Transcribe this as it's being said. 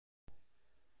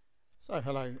So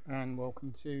hello and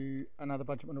welcome to another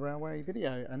Budget on the Railway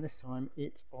video, and this time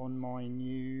it's on my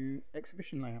new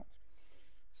exhibition layout.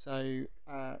 So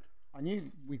I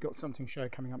knew we got something show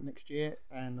coming up next year,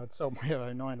 and I'd sold my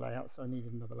 009 layout, so I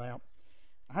needed another layout.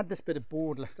 I had this bit of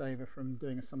board left over from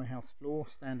doing a summer house floor,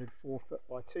 standard 4 foot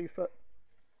by 2 foot.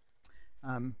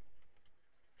 I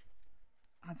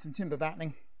had some timber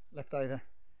battening left over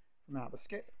from out of the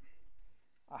skip.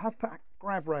 I have put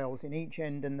grab rails in each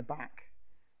end and the back,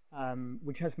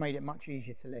 which has made it much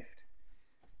easier to lift.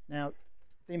 Now,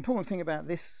 the important thing about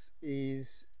this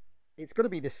is it's got to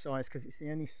be this size because it's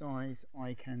the only size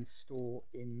I can store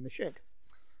in the shed.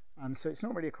 So it's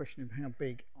not really a question of how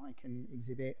big I can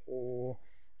exhibit or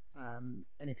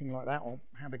anything like that, or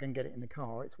how big I can get it in the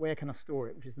car. It's where can I store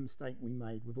it, which is the mistake we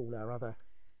made with all our other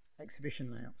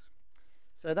exhibition layouts.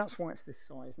 So that's why it's this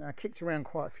size. Now, I kicked around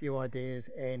quite a few ideas,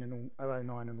 N and all,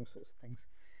 009 and all sorts of things.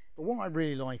 But what I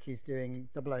really like is doing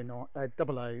 00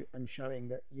 and showing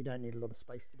that you don't need a lot of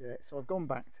space to do it. So I've gone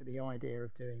back to the idea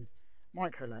of doing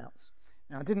micro layouts.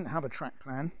 Now, I didn't have a track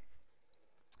plan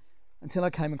until I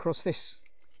came across this,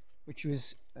 which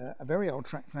was a very old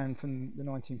track plan from the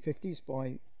 1950s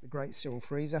by the great Cyril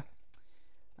Freezer.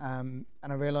 And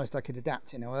I realised I could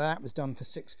adapt it. Now, that was done for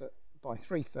 6 foot by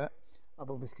 3 foot.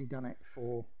 I've obviously done it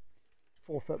for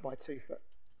 4 foot by 2 foot.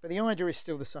 But the idea is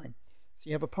still the same. So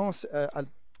you have a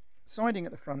siding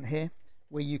at the front here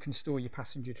where you can store your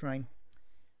passenger train.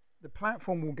 The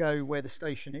platform will go where the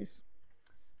station is,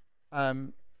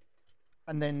 and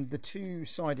then the two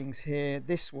sidings here,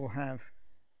 this will have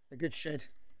a goods shed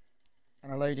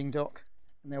and a loading dock,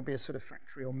 and there'll be a sort of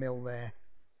factory or mill there,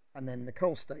 and then the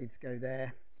coal staves go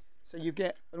there. So you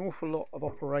get an awful lot of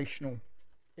operational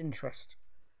interest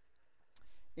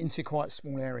into quite a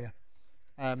small area.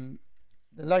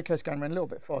 The loco's going around a little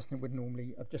bit faster than it would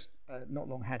normally. I've just not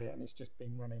long had it and it's just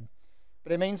been running.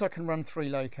 But it means I can run 3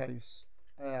 locos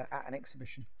at an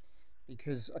exhibition,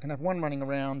 because I can have one running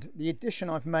around. The addition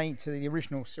I've made to the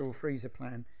original Cyril Freezer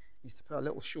plan is to put a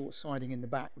little short siding in the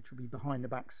back, which will be behind the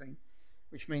back seam,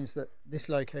 which means that this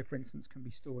loco, for instance, can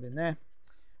be stored in there.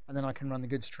 And then I can run the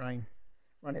goods train,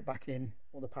 run it back in,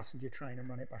 or the passenger train and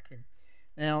run it back in.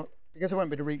 Now, because I won't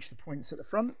be able to reach the points at the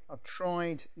front, I've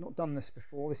tried, not done this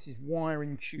before, this is wire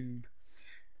and tube.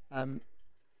 I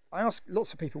asked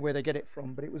lots of people where they get it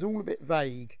from, but it was all a bit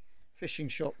vague. Fishing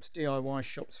shops, DIY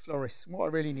shops, florists. What I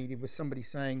really needed was somebody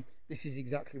saying, this is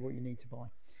exactly what you need to buy.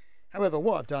 However,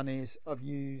 what I've done is I've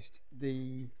used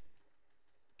the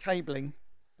cabling,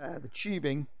 the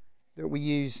tubing that we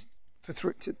use for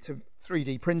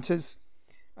 3D printers,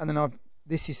 and then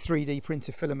this is 3D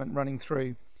printer filament running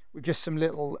through, with just some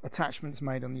little attachments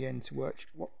made on the end to work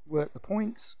the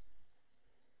points,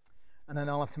 and then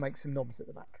I'll have to make some knobs at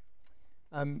the back.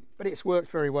 But it's worked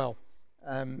very well,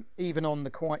 even on the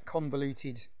quite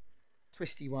convoluted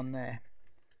twisty one there.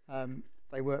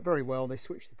 They work very well. They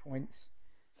switch the points,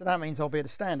 so that means I'll be able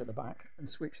to stand at the back and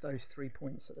switch those 3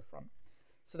 points at the front.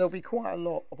 So there'll be quite a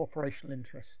lot of operational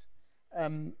interest.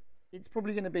 It's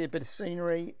probably going to be a bit of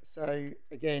scenery, so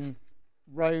again,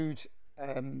 road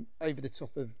over the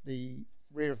top of the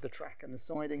rear of the track and the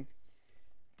siding,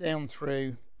 down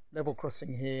through, level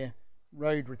crossing here,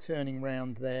 road returning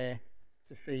round there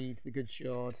to feed the goods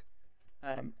yard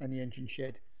and the engine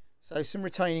shed. So some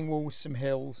retaining walls, some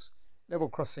hills, level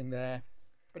crossing there,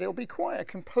 but it'll be quite a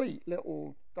complete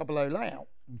little 00 layout.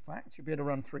 In fact, you'll be able to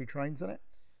run 3 trains on it,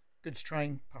 goods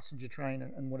train, passenger train,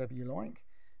 and whatever you like.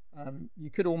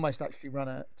 You could almost actually run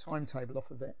a timetable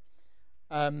off of it.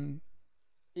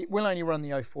 It will only run the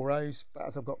 040s, but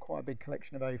as I've got quite a big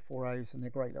collection of 040s and they're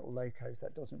great little locos,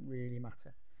 that doesn't really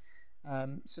matter.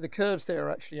 So the curves there are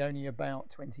actually only about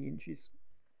 20 inches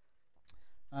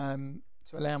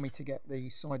to allow me to get the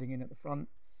siding in at the front.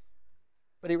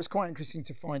 But it was quite interesting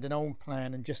to find an old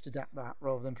plan and just adapt that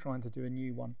rather than trying to do a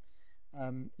new one.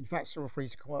 In fact, Cyril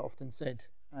Freezer quite often said,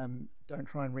 don't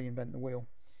try and reinvent the wheel.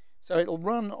 So it'll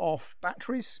run off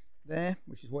batteries there,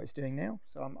 which is what it's doing now.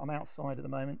 So I'm outside at the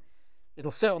moment. It'll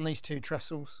sit on these 2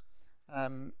 trestles.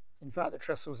 In fact, the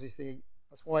trestles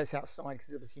that's why it's outside, because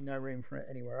there's obviously no room for it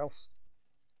anywhere else.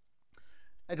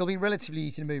 It'll be relatively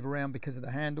easy to move around because of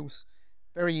the handles.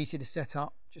 Very easy to set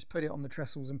up. Just put it on the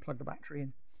trestles and plug the battery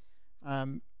in.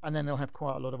 And then they'll have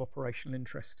quite a lot of operational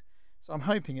interest. So I'm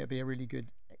hoping it'll be a really good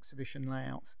exhibition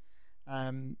layout.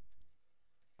 And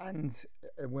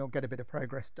we'll get a bit of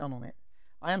progress done on it.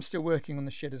 I am still working on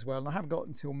the shed as well, and I have got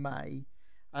until May.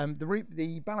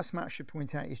 The ballast mat, I should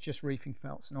point out, is just roofing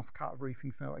felt. It's an off-cut of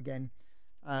roofing felt again,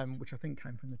 which I think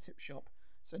came from the tip shop,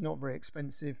 so not very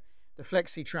expensive. The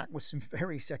flexi track was some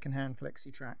very second-hand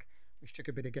flexi track, which took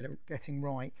a bit of getting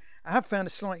right. I have found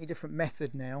a slightly different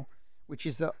method now, which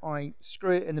is that I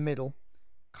screw it in the middle,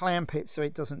 clamp it so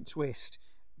it doesn't twist,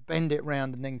 bend it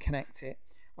round and then connect it.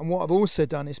 And what I've also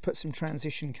done is put some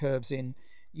transition curves in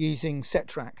using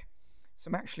Set-Track,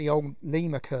 some actually old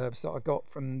Lima curves that I got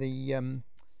from the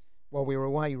while we were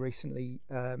away recently,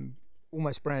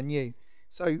 almost brand new.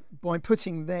 So by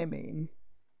putting them in,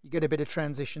 you get a bit of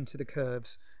transition to the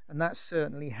curves, and that's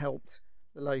certainly helped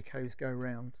the locos go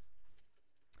round.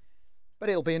 But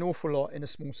it'll be an awful lot in a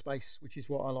small space, which is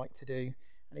what I like to do,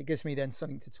 and it gives me then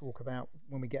something to talk about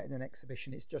when we get in an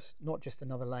exhibition. It's just not just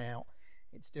another layout,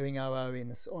 it's doing 00 in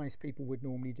the size people would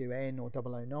normally do N or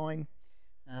 009,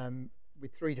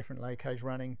 with 3 different locos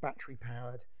running, battery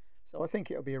powered. So I think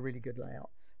it'll be a really good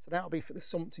layout. So that'll be for the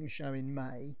Sompting show in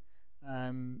May,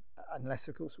 unless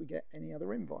of course we get any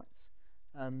other invites.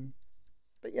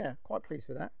 But yeah, quite pleased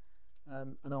with that,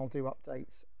 and I'll do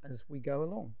updates as we go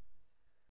along.